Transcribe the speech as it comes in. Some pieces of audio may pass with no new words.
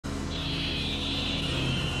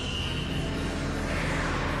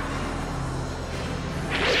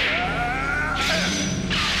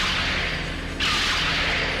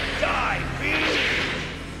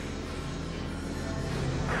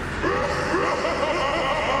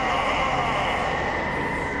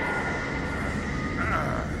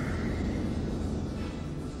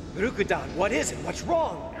Rukudan, what is it? What's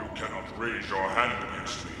wrong? You cannot raise your hand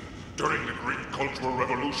against me. During the Greek Cultural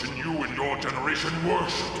Revolution, you and your generation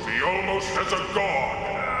worshipped me almost as a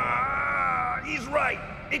god. He's right.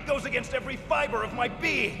 It goes against every fiber of my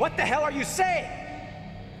being. What the hell are you saying?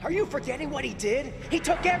 Are you forgetting what he did? He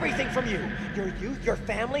took everything from you. Your youth, your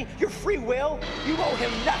family, your free will. You owe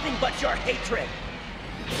him nothing but your hatred.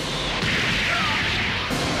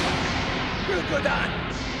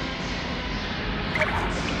 Rukudan!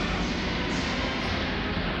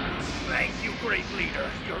 Thank you, great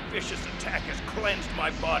leader. Your vicious attack has cleansed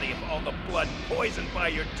my body of all the blood poisoned by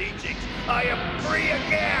your teachings. I am free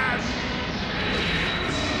again!